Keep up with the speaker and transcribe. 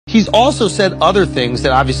He's also said other things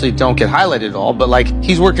that obviously don't get highlighted at all, but like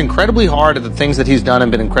he's worked incredibly hard at the things that he's done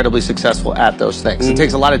and been incredibly successful at those things. It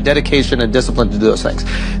takes a lot of dedication and discipline to do those things.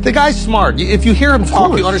 The guy's smart. If you hear him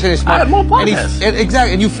talk, you understand he's smart.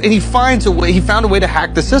 Exactly, and he finds a way. He found a way to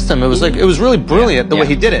hack the system. It was like it was really brilliant the way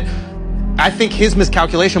he did it. I think his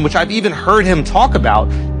miscalculation, which I've even heard him talk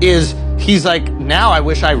about, is he's like, now I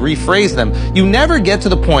wish I rephrased them. You never get to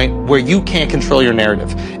the point where you can't control your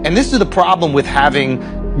narrative. And this is the problem with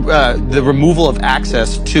having the removal of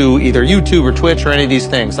access to either YouTube or Twitch or any of these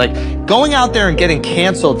things. Like going out there and getting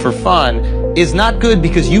canceled for fun is not good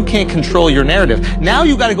because you can't control your narrative. Now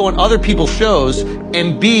you got to go on other people's shows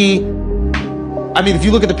and be, I mean, if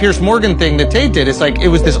you look at the Piers Morgan thing that Tate did, it's like it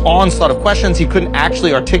was this onslaught of questions. He couldn't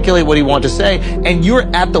actually articulate what he wanted to say, and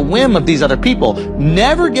you're at the whim of these other people.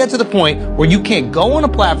 Never get to the point where you can't go on a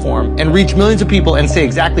platform and reach millions of people and say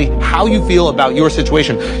exactly how you feel about your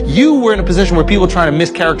situation. You were in a position where people were trying to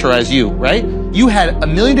mischaracterize you, right? You had a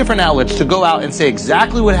million different outlets to go out and say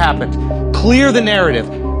exactly what happened. Clear the narrative.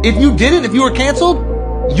 If you did it, if you were canceled,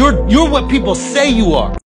 you're what people say you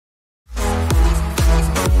are.